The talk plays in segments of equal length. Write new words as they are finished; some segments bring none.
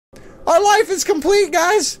Our life is complete,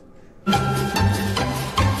 guys! And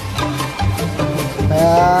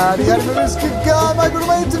the animators kick on my good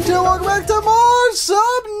way to welcome back to more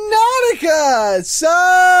Subnautica!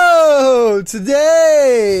 So,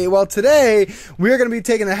 today we are going to be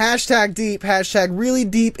taking the hashtag deep, hashtag really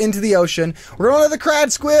deep into the ocean. We're going to the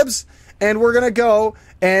crad squibs, and we're going to go,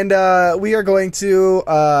 and we are going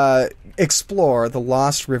to explore the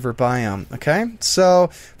Lost River Biome, okay? So,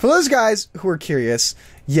 for those guys who are curious,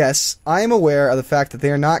 yes, I am aware of the fact that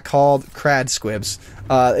they are not called crad squibs.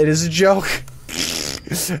 It is a joke.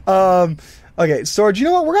 Okay, storage. You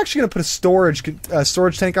know what? We're actually going to put a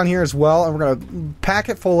storage tank on here as well, and we're going to pack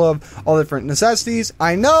it full of all different necessities.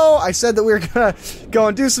 I know I said that we were going to go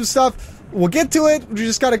and do some stuff. We'll get to it. We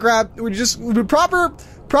just got to grab.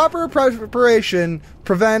 Proper preparation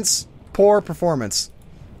prevents poor performance.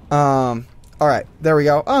 All right, there we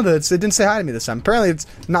go. Oh, it didn't say hi to me this time. Apparently, it's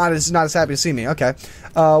not as happy to see me. Okay,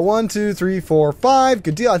 1, 2, 3, 4, 5.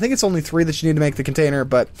 Good deal. I think it's only 3 that you need to make the container,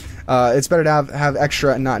 but it's better to have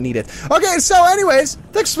extra and not need it. Okay, so anyways,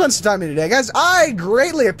 thanks for spending some time with me today, guys. I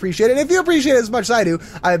greatly appreciate it. And if you appreciate it as much as I do,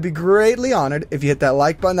 I'd be greatly honored if you hit that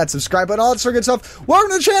like button, that subscribe button, all that sort of good stuff.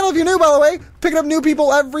 Welcome to the channel if you're new, by the way. Picking up new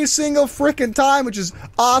people every single freaking time, which is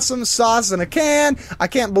awesome sauce in a can. I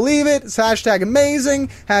can't believe it. It's hashtag amazing,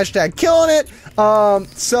 hashtag killing it.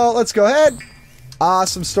 So let's go ahead.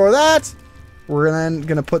 Awesome, store that. We're then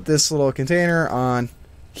gonna put this little container on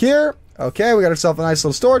here. Okay, we got ourselves a nice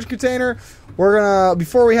little storage container. We're gonna,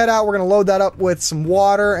 before we head out, we're gonna load that up with some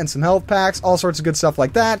water and some health packs, all sorts of good stuff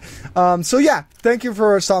like that. So yeah, thank you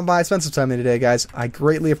for stopping by. Spend some time with me today, guys. I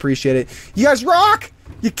greatly appreciate it. You guys rock!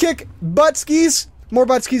 You kick butt skis. More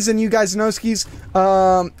butt skis than you guys know skis.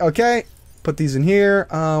 Okay, put these in here.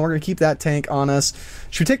 We're gonna keep that tank on us.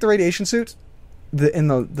 Should we take the radiation suit? In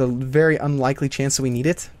the very unlikely chance that we need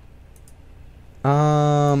it.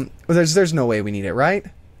 There's no way we need it, right?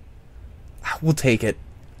 We'll take it.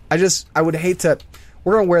 I would hate to.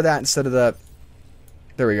 We're gonna wear that instead of the.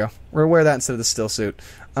 There we go. We're gonna wear that instead of the still suit.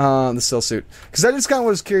 The still suit, because I just kind of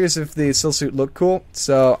was curious if the still suit looked cool.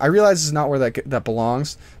 So I realize this is not where that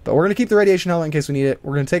belongs. But we're gonna keep the radiation helmet in case we need it.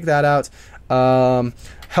 We're gonna take that out.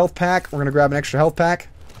 Health pack. We're gonna grab an extra health pack.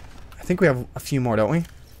 I think we have a few more, don't we?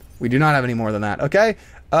 We do not have any more than that. Okay.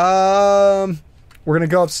 We're gonna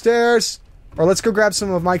go upstairs, or let's go grab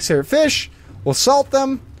some of Mike's favorite fish. We'll salt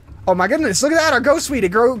them. Oh my goodness! Look at that! Our ghostweed. It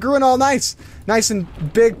grew in all nice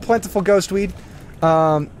and big, plentiful ghostweed.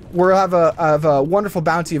 We'll have a wonderful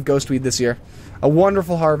bounty of ghostweed this year. A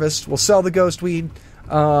wonderful harvest. We'll sell the ghostweed.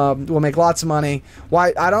 We'll make lots of money.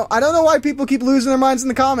 Why? I don't know why people keep losing their minds in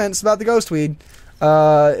the comments about the ghostweed.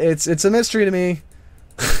 It's a mystery to me.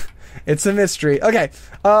 It's a mystery. Okay,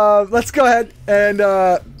 let's go ahead and,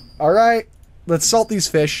 alright, let's salt these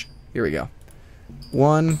fish. Here we go.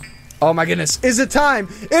 1. Oh my goodness, is it time?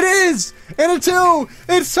 It is! And a 2!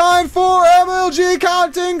 It's time for MLG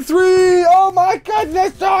counting 3! Oh my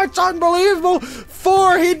goodness, oh, it's unbelievable!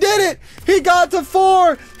 4, he did it! He got to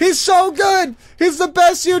 4! He's so good! He's the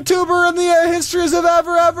best YouTuber in the histories of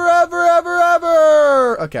ever!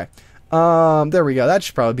 Okay, there we go. That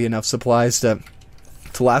should probably be enough supplies to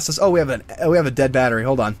last us. Oh, we have a dead battery.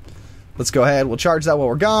 Hold on. Let's go ahead. We'll charge that while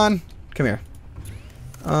we're gone. Come here.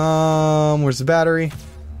 Where's the battery?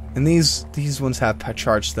 And these ones have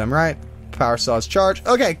charged them, right? Power saws charged.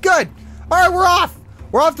 Okay, good. All right, we're off.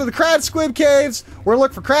 We're off to the crad squib caves. We're gonna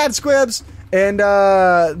look for crad squibs, and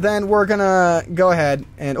then we're gonna go ahead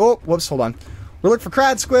and whoops, hold on. We're looking for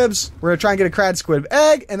crad squibs. We're gonna try and get a crad squib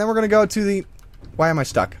egg, and then we're gonna go to the. Why am I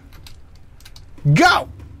stuck? Go.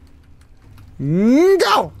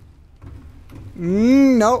 Go!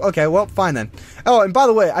 No? Okay, well, fine then. Oh, and by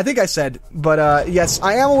the way, I think I said, but, yes,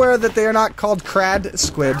 I am aware that they are not called crad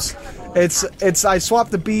squibs. I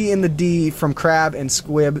swapped the B and the D from crab and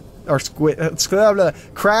squib, or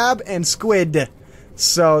crab and squid.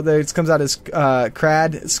 So, it comes out as,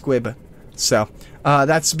 crad squib. So,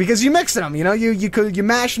 that's because you mix them, you know, you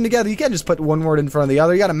mash them together. You can't just put one word in front of the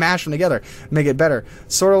other. You gotta mash them together, make it better.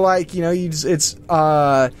 Sort of like, you know,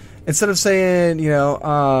 instead of saying, you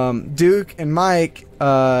know, Duke and Mike,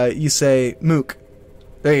 you say Mook.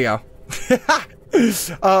 There you go.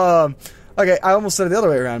 Okay, I almost said it the other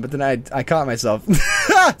way around, but then I caught myself.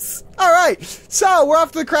 Alright, so we're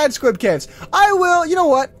off to the crad squib caves. You know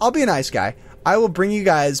what? I'll be a nice guy. I will bring you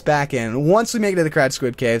guys back in once we make it to the crad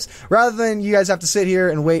squib caves, rather than you guys have to sit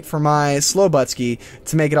here and wait for my slow butt-ski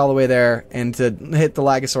to make it all the way there and to hit the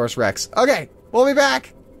Lagosaurus Rex. Okay, we'll be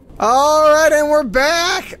back. Alright, and we're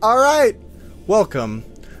back! Alright, welcome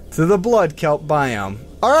to the blood kelp biome.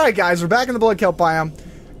 Alright guys, we're back in the blood kelp biome,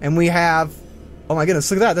 and we have... Oh my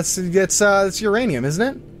goodness, look at that, that's uranium,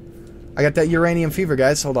 isn't it? I got that uranium fever,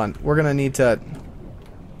 guys. Hold on. We're gonna need to...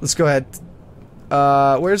 Let's go ahead.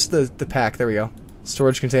 Where's the pack? There we go.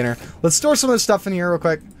 Storage container. Let's store some of this stuff in here real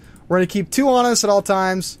quick. We're gonna keep 2 on us at all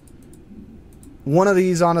times. 1 of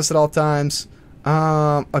these on us at all times.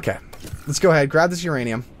 Okay. Let's go ahead. Grab this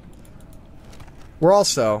uranium.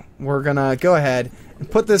 We're gonna go ahead and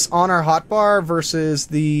put this on our hotbar versus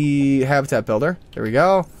the habitat builder. There we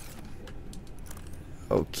go.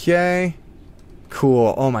 Okay.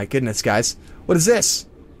 Cool. Oh my goodness, guys. What is this?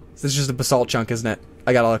 This is just a basalt chunk, isn't it?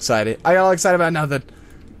 I got all excited. I got all excited about nothing.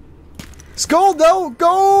 It's gold, though!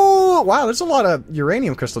 Gold! Wow, there's a lot of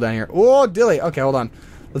uranium crystal down here. Oh, dilly. Okay, hold on.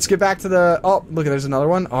 Let's get back to the... Oh, look, there's another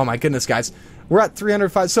one. Oh my goodness, guys. We're at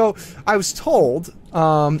 305. So, I was told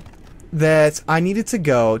that I needed to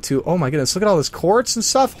go to... Oh my goodness, look at all this quartz and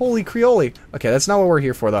stuff. Holy creole. Okay, that's not what we're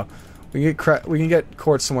here for, though. We can get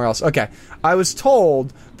quartz somewhere else. Okay, I was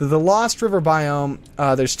told that the Lost River Biome,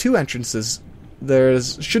 there's 2 entrances.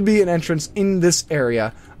 Should be an entrance in this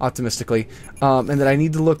area, optimistically, and that I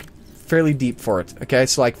need to look fairly deep for it. Okay,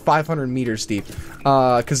 so like 500 meters deep,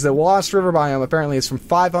 because the Lost River Biome apparently is from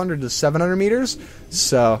 500 to 700 meters.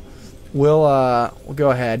 So we'll go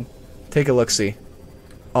ahead, take a look-see.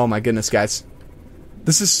 Oh my goodness, guys,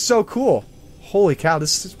 this is so cool! Holy cow,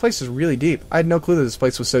 this place is really deep. I had no clue that this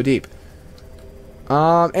place was so deep.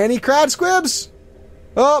 Any crab squibs?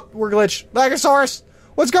 Oh, we're glitched. Lagosaurus,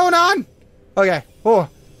 what's going on? Okay. Oh,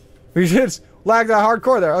 we just lagged that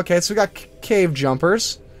hardcore there. Okay, so we got cave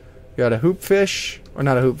jumpers. We got a hoopfish, or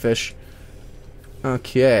not a hoopfish.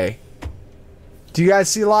 Okay. Do you guys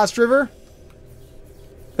see Lost River?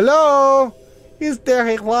 Hello? Is there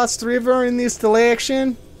a Lost River in this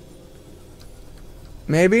direction?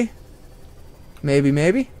 Maybe. Maybe,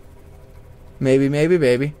 maybe. Maybe, maybe,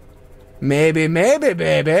 baby. Maybe, maybe,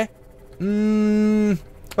 baby.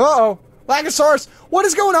 Uh-oh. Lagosaurus. What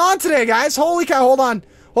is going on today, guys? Holy cow. Hold on.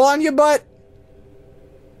 Hold on to your butt.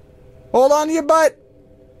 Hold on to your butt.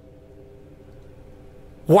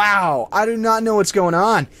 Wow. I do not know what's going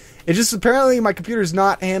on. It just apparently my computer's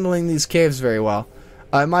not handling these caves very well.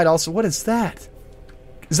 I might also... What is that?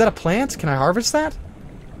 Is that a plant? Can I harvest that?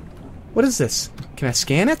 What is this? Can I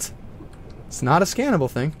scan it? It's not a scannable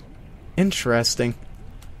thing. Interesting.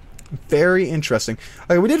 Very interesting.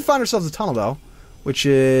 Okay, we did find ourselves a tunnel, though, which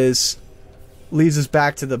is... leads us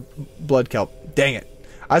back to the blood kelp. Dang it.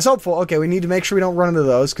 I was hopeful. Okay, we need to make sure we don't run into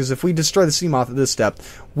those, because if we destroy the sea moth at this step,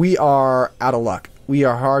 we are out of luck. We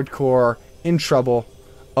are hardcore in trouble.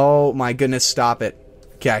 Oh my goodness, stop it.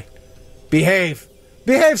 Okay. Behave.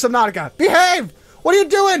 Behave, Subnautica. Behave! What are you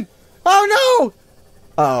doing? Oh no!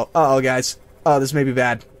 Uh-oh. Uh-oh, guys. Oh, this may be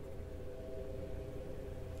bad.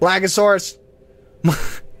 Lagosaurus.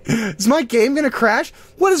 Is my game gonna crash?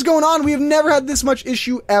 What is going on? We have never had this much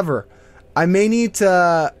issue ever. I may need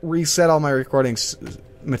to reset all my recording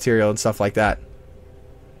material and stuff like that.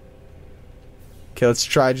 Okay, let's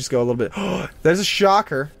try just go a little bit. There's a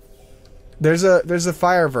shocker. There's a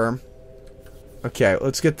fire worm. Okay,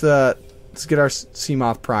 let's get our sea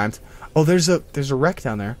moth primed. Oh, there's a wreck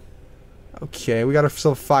down there. Okay, we got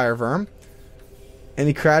ourselves a fire worm.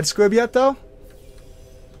 Any crab squib yet though?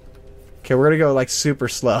 Okay, we're gonna go like super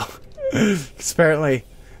slow. Because apparently,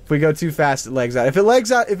 if we go too fast, it legs out. If it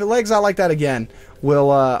legs out like that again,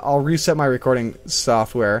 I'll reset my recording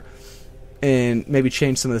software and maybe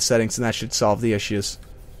change some of the settings, and that should solve the issues.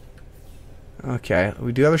 Okay,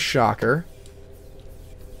 we do have a shocker.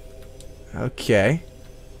 Okay.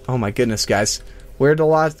 Oh my goodness, guys, where the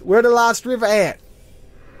Lost River at?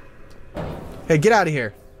 Hey, get out of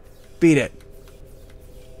here! Beat it.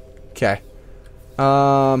 Okay.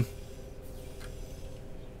 Oh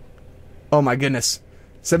my goodness.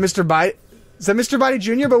 Is that Mr. Bite? Is that Mr. Bitey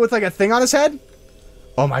Jr. but with like a thing on his head?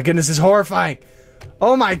 Oh my goodness, it's horrifying.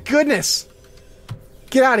 Oh my goodness.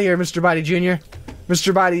 Get out of here, Mr. Bitey Jr.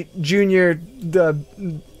 Mr. Bitey Jr.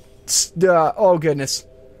 Oh goodness.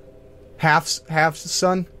 Half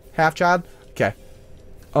son? Half child? Okay.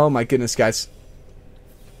 Oh my goodness, guys.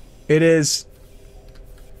 It is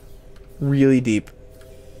really deep.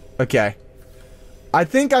 Okay. I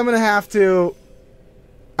think I'm gonna have to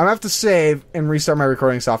save and restart my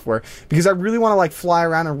recording software, because I really want to like fly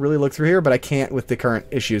around and really look through here, but I can't with the current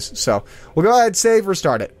issues. So we'll go ahead, save,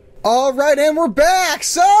 restart it. Alright, and we're back!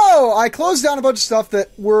 So, I closed down a bunch of stuff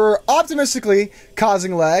that were optimistically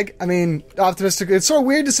causing lag. I mean, optimistically, it's sort of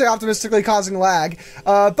weird to say optimistically causing lag.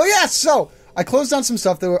 But yes, so, I closed down some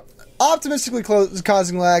stuff that were optimistically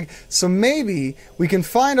causing lag, so maybe we can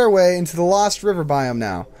find our way into the Lost River Biome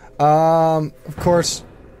now. Of course...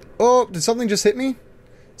 Oh, did something just hit me?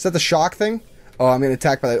 Is that the shock thing? Oh, I'm getting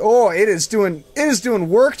attacked by that. Oh, it is doing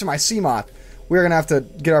work to my sea moth. we're gonna have to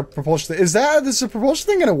get our propulsion. Is the propulsion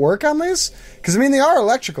thing gonna work on this? Because I mean, they are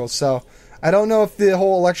electrical, so I don't know if the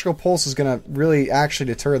whole electrical pulse is gonna really actually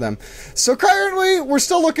deter them. So currently, we're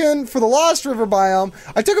still looking for the Lost River biome.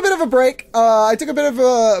 I took a bit of a break. I took a bit of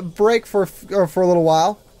a break for a little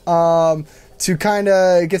while. To kind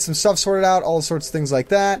of get some stuff sorted out, all sorts of things like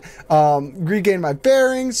that. Regain my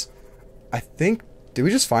bearings. I think, did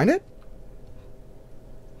we just find it?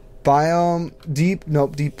 Biome,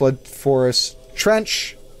 deep blood forest,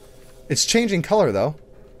 trench. It's changing color though.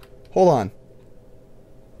 Hold on.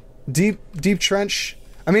 Deep trench.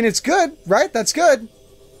 I mean, it's good, right? That's good.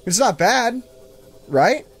 It's not bad,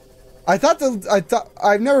 right?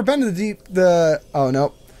 I've never been to oh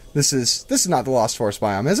no, this is not the Lost Forest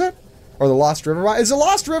biome, is it? Or the Lost River biome? Is it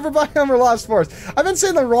Lost River biome or Lost Forest? I've been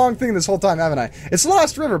saying the wrong thing this whole time, haven't I? It's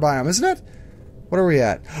Lost River biome, isn't it? What are we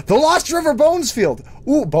at? The Lost River Bones Field.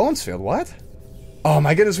 Ooh, Bones Field, what? Oh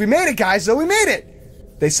my goodness, we made it, guys, though. We made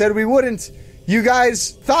it. They said we wouldn't. You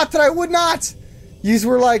guys thought that I would not. You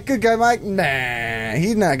were like, good guy Mike, nah,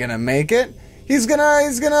 he's not gonna make it. He's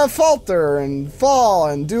gonna falter and fall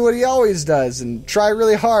and do what he always does and try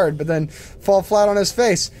really hard, but then fall flat on his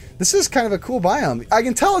face. This is kind of a cool biome. I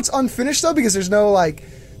can tell it's unfinished though because there's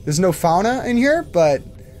no fauna in here, but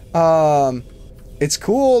it's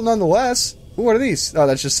cool nonetheless. Ooh, what are these? Oh,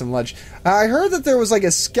 that's just some ledge. I heard that there was like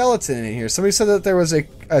a skeleton in here. Somebody said that there was a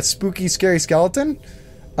spooky, scary skeleton.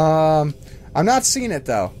 I'm not seeing it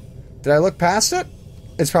though. Did I look past it?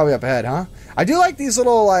 It's probably up ahead, huh? I do like these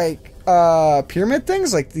little like pyramid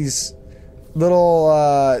things, like these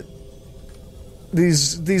little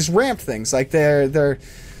these ramp things. Like they're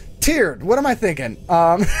tiered. What am I thinking?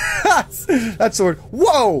 That's the word.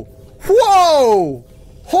 Whoa! Whoa!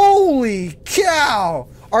 Holy cow!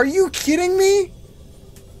 Are you kidding me?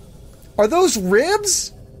 Are those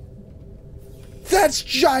ribs? That's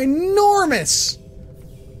ginormous!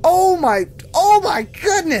 Oh my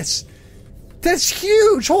goodness! That's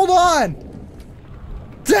huge! Hold on!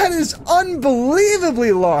 That is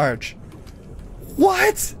unbelievably large!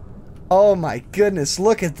 What? Oh my goodness,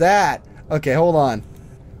 look at that! Okay, hold on.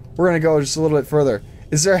 We're gonna go just a little bit further.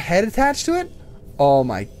 Is there a head attached to it? Oh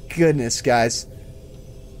my goodness, guys.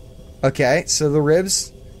 Okay, so the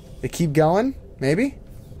ribs, they keep going, maybe?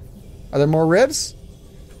 Are there more ribs?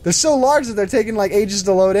 They're so large that they're taking like ages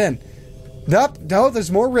to load in. Nope, no,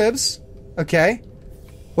 there's more ribs. Okay.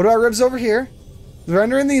 What about ribs over here?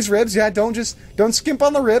 Rendering these ribs, yeah, don't skimp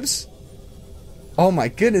on the ribs. Oh my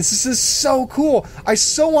goodness, this is so cool. I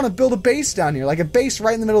so want to build a base down here, like a base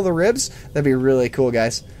right in the middle of the ribs. That'd be really cool,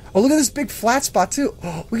 guys. Oh, look at this big flat spot, too.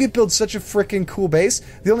 Oh, we could build such a freaking cool base.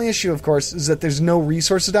 The only issue, of course, is that there's no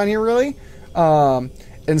resources down here, really.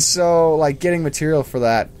 And so, like, getting material for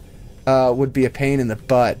that would be a pain in the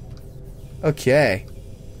butt. Okay.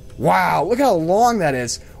 Wow, look how long that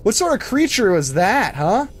is. What sort of creature was that,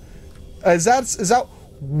 huh? Is that...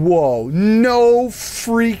 Whoa, no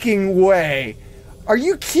freaking way. Are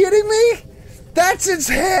you kidding me? That's its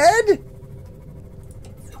head?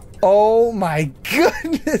 Oh my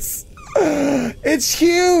goodness. It's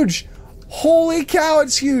huge. Holy cow,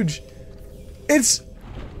 it's huge. It's...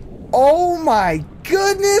 Oh my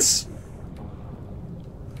goodness.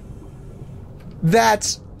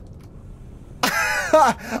 That's...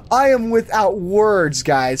 I am without words,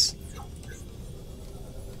 guys.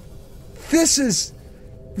 This is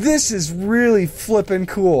really flippin'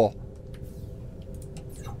 cool.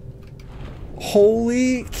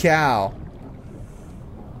 Holy cow.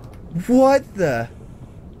 What the?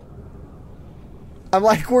 I'm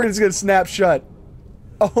like, we're just gonna snap shut.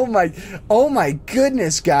 Oh my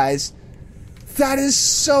goodness, guys. That is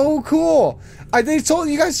so cool. You guys told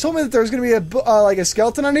me that there was gonna be like a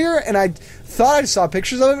skeleton on here, and I thought I saw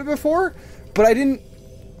pictures of it before, but I didn't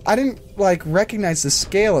like recognize the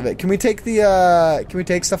scale of it. Can we take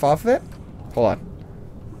stuff off of it? Hold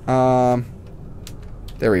on.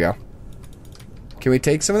 There we go. Can we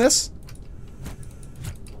take some of this?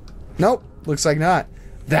 Nope. Looks like not.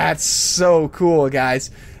 That's so cool,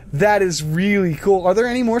 guys. That is really cool. Are there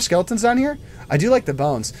any more skeletons down here? I do like the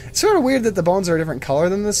bones. It's sort of weird that the bones are a different color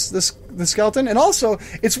than the skeleton. And also,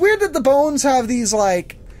 it's weird that the bones have these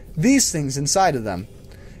things inside of them.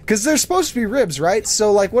 Because they're supposed to be ribs, right?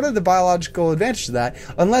 So, like, what are the biological advantages of that?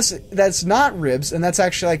 Unless that's not ribs, and that's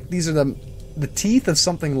actually, like, these are the teeth of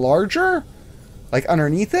something larger? Like,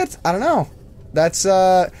 underneath it? I don't know. That's,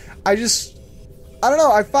 I don't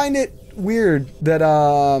know. I find it weird that,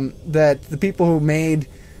 that the people who made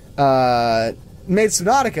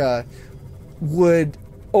Subnautica would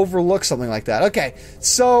overlook something like that. Okay,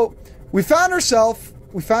 so, we found ourselves,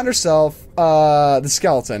 the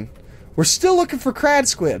skeleton. We're still looking for crab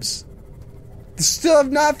squibs. Still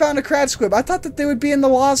have not found a crab squib. I thought that they would be in the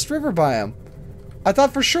Lost River Biome. I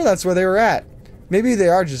thought for sure that's where they were at. Maybe they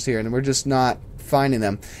are just here and we're just not finding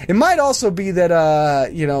them. It might also be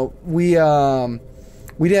that you know, we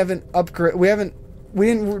haven't upgrade, we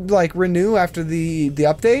didn't like renew after the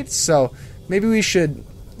update, so maybe we should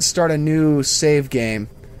start a new save game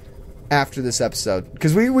after this episode,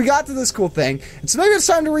 because we got to this cool thing, and so maybe it's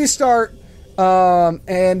time to restart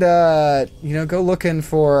and you know, go looking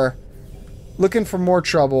for more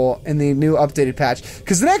trouble in the new updated patch,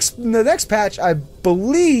 because the next patch, I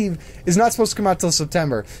believe, is not supposed to come out till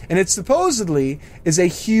September, and it supposedly is a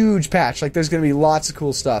huge patch. Like, there's going to be lots of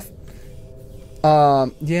cool stuff.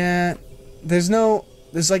 Yeah, there's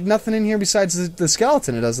like nothing in here besides the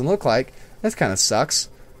skeleton. It doesn't look like. That kind of sucks.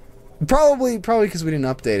 Probably because we didn't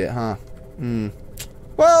update it, huh?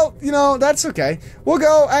 Well, you know, that's okay. We'll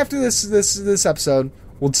go after this episode.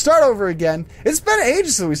 We'll start over again. It's been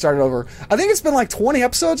ages since we started over. I think it's been like 20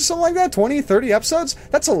 episodes or something like that. 20, 30 episodes?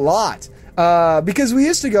 That's a lot. Because we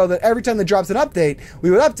used to go that every time they dropped an update, we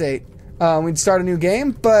would update. We'd start a new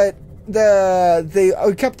game, but they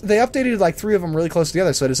updated like 3 of them really close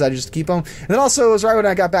together, so I decided just to keep them. And then also it was right when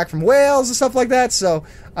I got back from Wales and stuff like that, so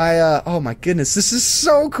oh my goodness, this is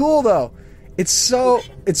so cool though. It's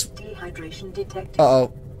dehydration detected.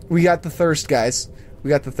 Uh-oh. We got the thirst, guys. We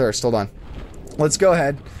got the thirst. Hold on. Let's go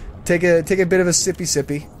ahead. Take a bit of a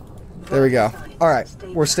sippy. There we go. Alright,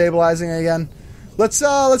 we're stabilizing again. Let's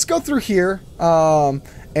go through here,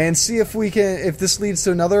 and see if this leads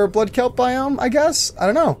to another blood kelp biome, I guess. I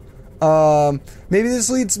don't know. Maybe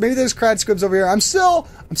there's crab squibs over here. I'm still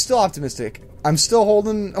optimistic. I'm still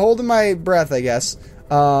holding my breath, I guess.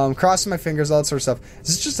 Crossing my fingers, all that sort of stuff. Is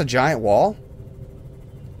this just a giant wall?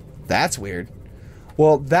 That's weird.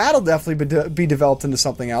 Well, that'll definitely be developed into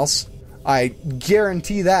something else. I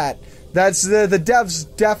guarantee that. That's the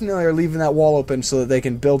devs definitely are leaving that wall open so that they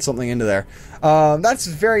can build something into there. That's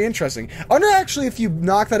very interesting. I wonder actually if you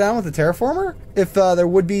knock that down with a terraformer, if there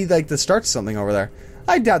would be like the start to something over there.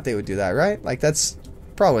 I doubt they would do that, right? Like, that's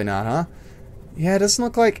probably not, huh? Yeah, it doesn't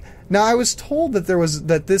look like. Now, I was told that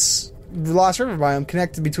this Lost River Biome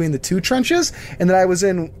connected between the 2 trenches, and that I was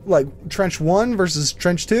in like trench 1 versus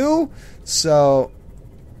trench 2. So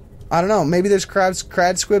I don't know. Maybe there's crab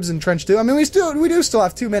squibs in trench 2. I mean, we do still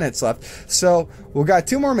have 2 minutes left. So we've got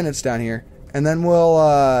 2 more minutes down here, and then we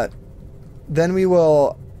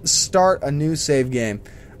will start a new save game.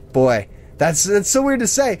 Boy, that's so weird to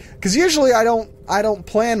say, because usually I don't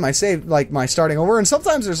plan my save, like my starting over, and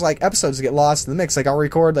sometimes there's like episodes that get lost in the mix. Like, I'll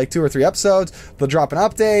record like 2 or 3 episodes, they'll drop an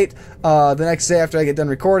update the next day after I get done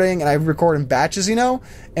recording, and I record in batches, you know,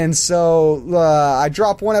 and so I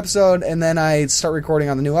drop 1 episode and then I start recording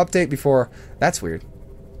on the new update before. That's weird.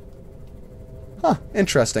 Huh,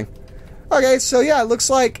 interesting. Okay, so yeah, it looks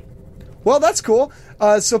like, well, that's cool.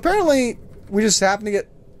 So apparently we just happen to get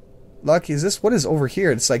lucky. What is over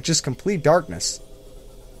here? It's like just complete darkness.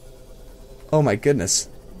 Oh my goodness.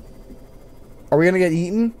 Are we gonna get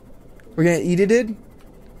eaten? We're gonna eat it?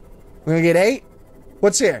 We're gonna get ate?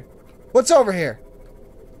 What's here? What's over here?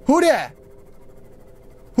 Who there?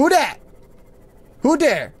 Who that? Who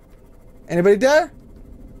there? Anybody there?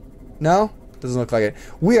 No? Doesn't look like it.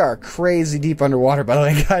 We are crazy deep underwater, by the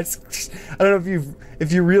way, guys. I don't know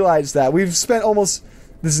if you realize that. We've spent almost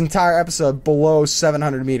this entire episode below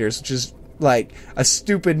 700 meters, which is like a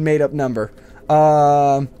stupid made-up number.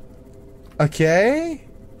 Okay.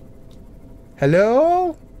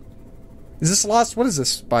 Hello? Is this Lost? What is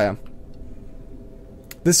this biome?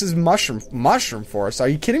 This is mushroom forest. Are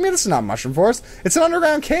you kidding me? This is not mushroom forest. It's an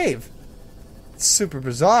underground cave. It's super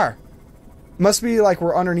bizarre. Must be like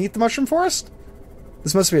we're underneath the mushroom forest?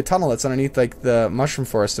 This must be a tunnel that's underneath like the mushroom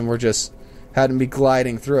forest, and we're just having to be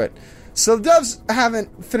gliding through it. So the devs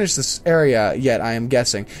haven't finished this area yet, I am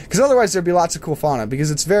guessing, because otherwise there'd be lots of cool fauna,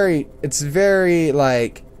 because it's very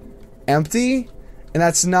like empty, and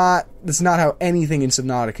that's not how anything in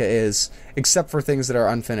Subnautica is, except for things that are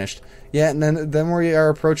unfinished. Yeah, and then we are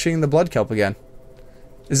approaching the blood kelp again.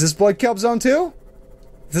 Is this blood kelp zone 2?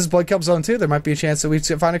 If this is blood kelp zone 2, there might be a chance that we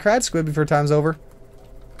find a crab squid before time's over.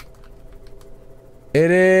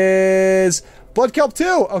 It is blood kelp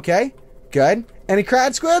 2. Okay, good. Any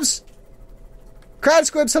crab squibs? Crab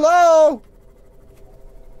squibs, hello!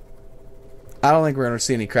 I don't think we're going to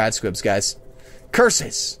see any crab squibs, guys.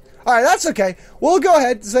 Curses! Alright, that's okay. We'll go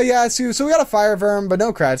ahead. So yeah, so we got a fire verm, but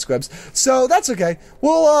no crab squibs. So that's okay.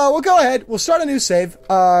 We'll go ahead. We'll start a new save.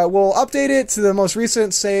 We'll update it to the most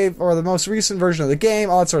recent save, or the most recent version of the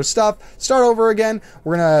game, all that sort of stuff. Start over again.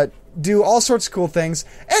 We're gonna do all sorts of cool things.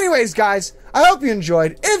 Anyways, guys, I hope you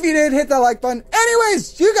enjoyed. If you did, hit that like button.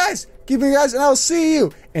 Anyways, you guys, keep you guys, and I'll see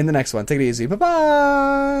you in the next one. Take it easy.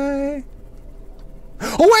 Bye-bye.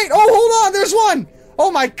 Oh, wait. Oh, hold on. There's one.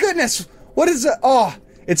 Oh, my goodness. What is it? Oh,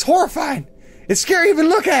 it's horrifying. It's scary to even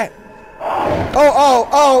look at. Oh.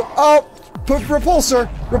 Repulsor.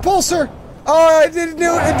 Repulsor. Oh, it didn't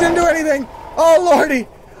do anything. Oh, lordy.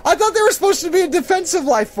 I thought they were supposed to be a defensive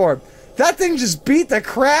life form. That thing just beat the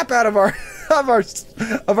crap out of our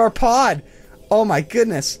of our pod. Oh my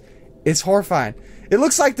goodness. It's horrifying. It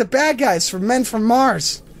looks like the bad guys from Men from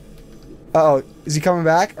Mars. Uh-oh. Is he coming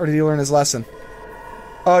back, or did he learn his lesson?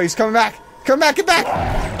 Oh, he's coming back. Come back, get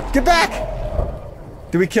back! Get back!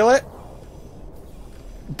 Did we kill it?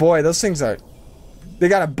 Boy, those things are... They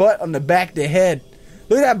got a butt on the back of the head.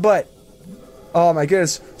 Look at that butt. Oh my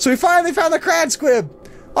goodness. So we finally found the crab squib.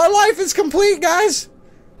 Our life is complete, guys.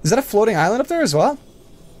 Is that a floating island up there as well?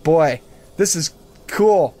 Boy, this is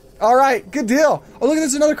cool. Alright, good deal. Oh, look at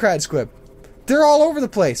this, another crab squib. They're all over the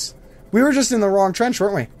place. We were just in the wrong trench,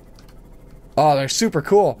 weren't we? Oh, they're super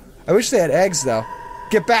cool. I wish they had eggs, though.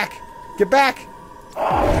 Get back. Get back.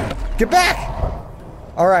 Get back.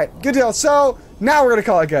 Alright, good deal. So, now we're going to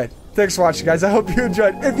call it good. Thanks for watching, guys. I hope you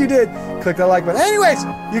enjoyed. If you did, click that like button. Anyways,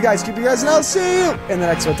 you guys keep you guys, and I'll see you in the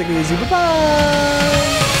next one. Take it easy. Bye-bye.